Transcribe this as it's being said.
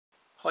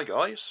Hi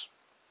guys,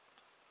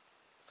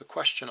 the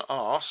question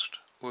asked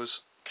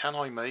was, can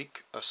I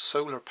make a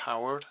solar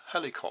powered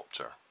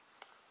helicopter?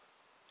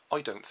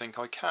 I don't think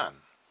I can,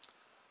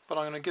 but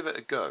I'm going to give it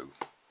a go.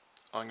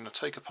 I'm going to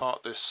take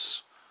apart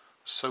this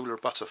solar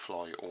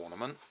butterfly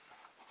ornament,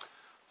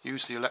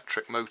 use the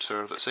electric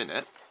motor that's in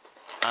it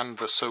and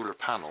the solar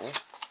panel,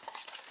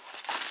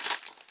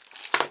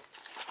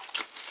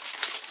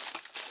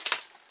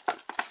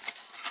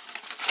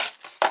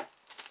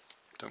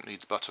 don't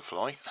need the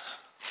butterfly.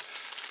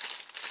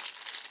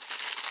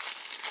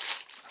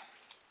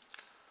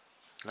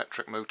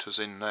 Electric motor's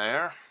in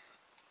there,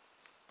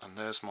 and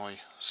there's my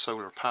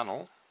solar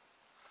panel.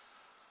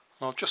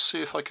 And I'll just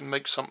see if I can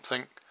make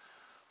something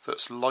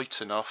that's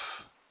light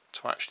enough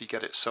to actually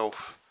get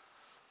itself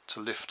to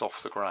lift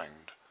off the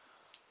ground.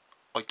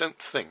 I don't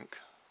think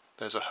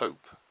there's a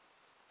hope,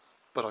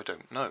 but I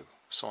don't know,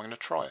 so I'm going to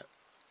try it.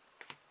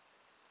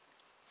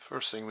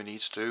 First thing we need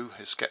to do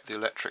is get the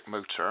electric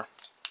motor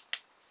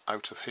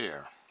out of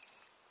here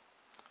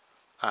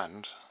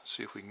and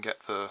see if we can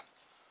get the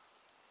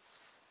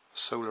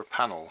solar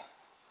panel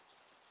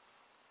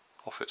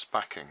off its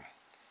backing.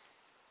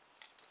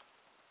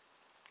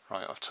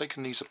 Right, I've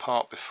taken these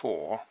apart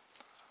before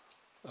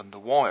and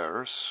the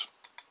wires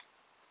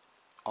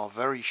are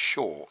very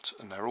short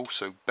and they're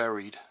also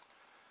buried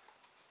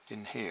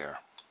in here.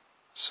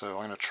 So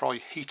I'm going to try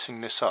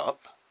heating this up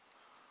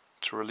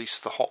to release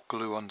the hot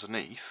glue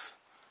underneath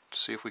to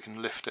see if we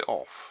can lift it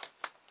off.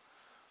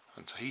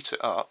 And to heat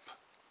it up,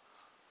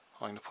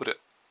 I'm going to put it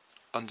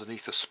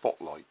underneath a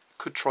spotlight.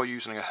 Could try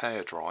using a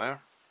hairdryer.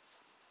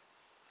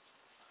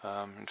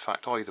 In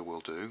fact, either will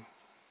do,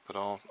 but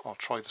I'll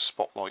try the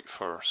spotlight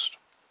first.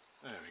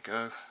 There we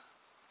go.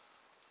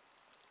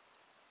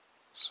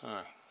 So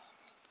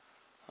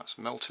that's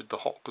melted the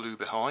hot glue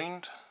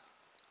behind.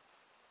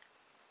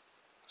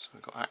 So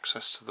we've got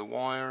access to the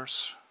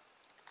wires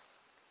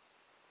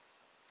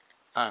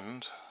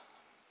and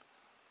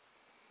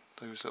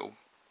those little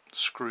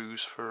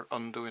screws for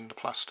undoing the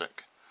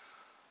plastic.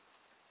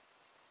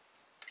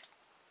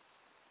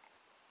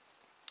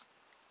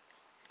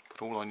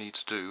 But all I need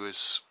to do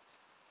is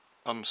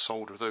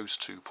unsolder those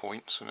 2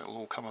 points and it'll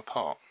all come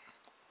apart.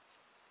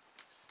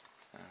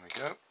 There we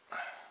go.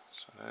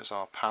 So there's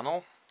our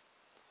panel.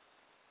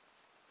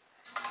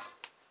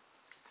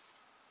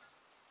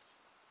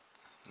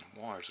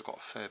 The wires have got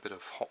a fair bit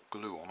of hot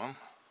glue on them.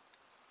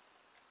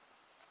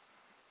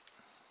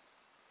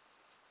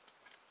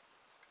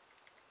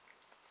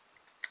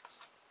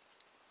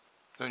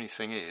 The only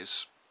thing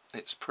is,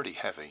 it's pretty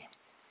heavy.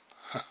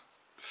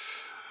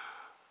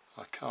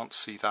 I can't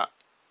see that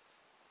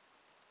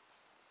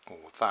or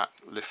that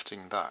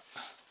lifting that.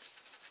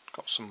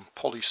 Got some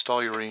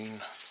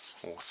polystyrene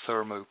or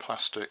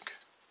thermoplastic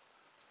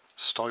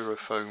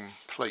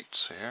styrofoam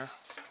plates here,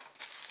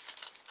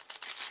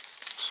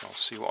 so I'll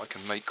see what I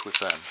can make with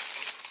them.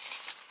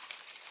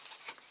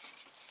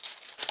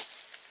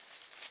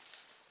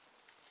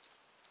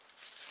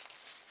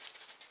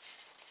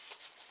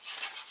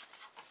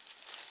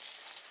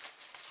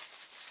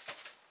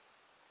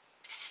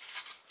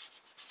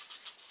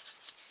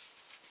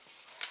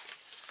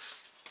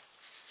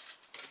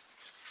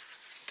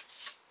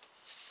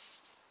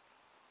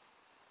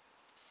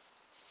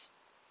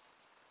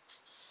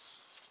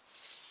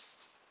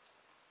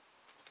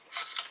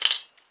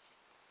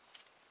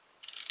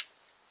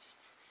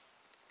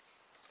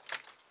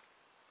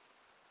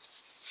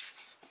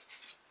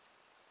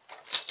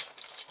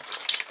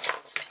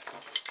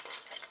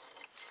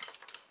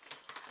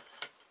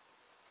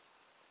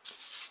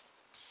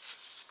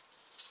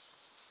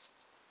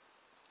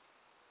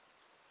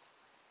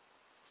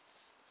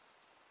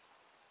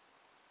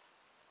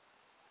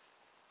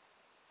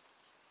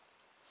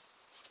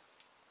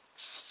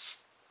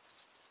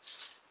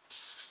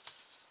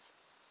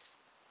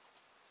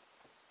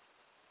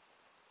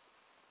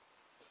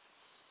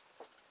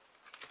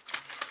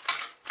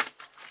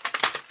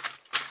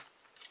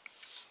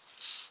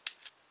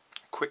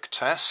 Quick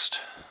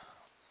test: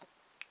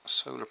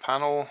 solar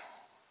panel,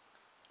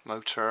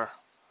 motor,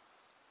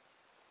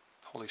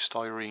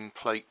 polystyrene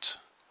plate,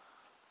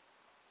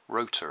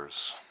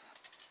 rotors.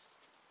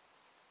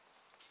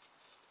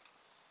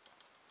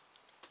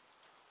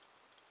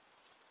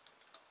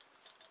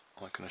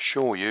 I can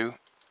assure you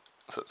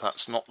that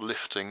that's not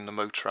lifting the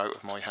motor out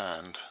of my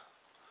hand.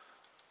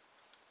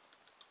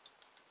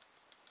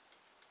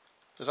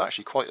 There's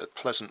actually quite a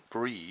pleasant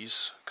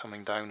breeze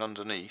coming down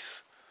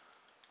underneath,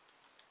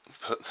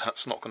 but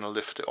that's not going to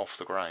lift it off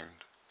the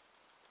ground.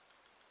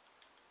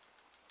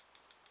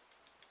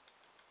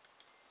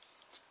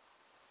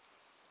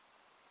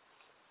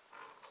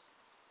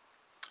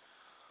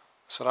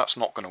 So that's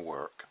not going to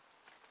work.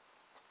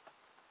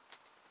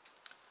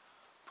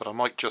 But I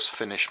might just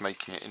finish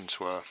making it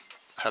into a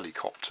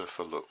helicopter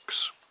for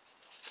looks.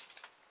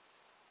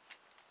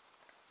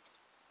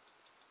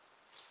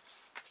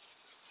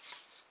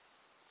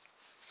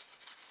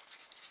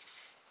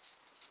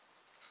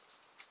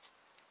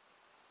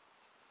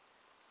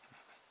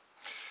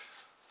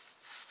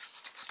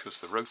 Because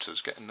the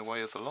rotors get in the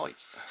way of the light.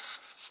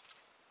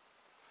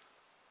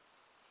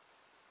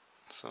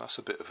 So that's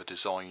a bit of a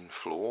design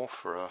flaw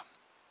for a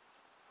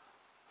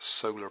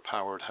solar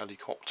powered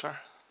helicopter.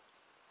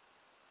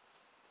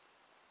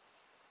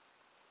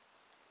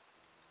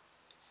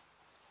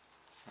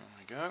 There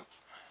we go.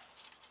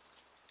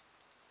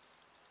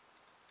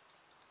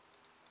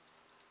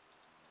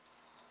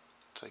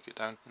 Take it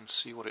down and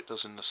see what it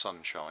does in the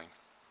sunshine.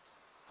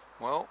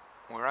 Well,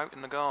 we're out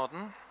in the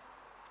garden.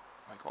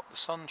 I got the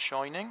sun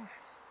shining.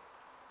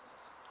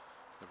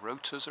 The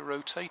rotors are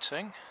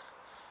rotating,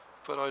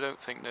 but I don't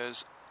think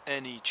there's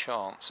any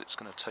chance it's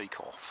going to take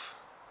off.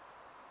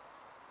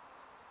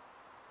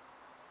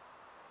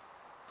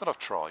 But I've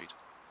tried.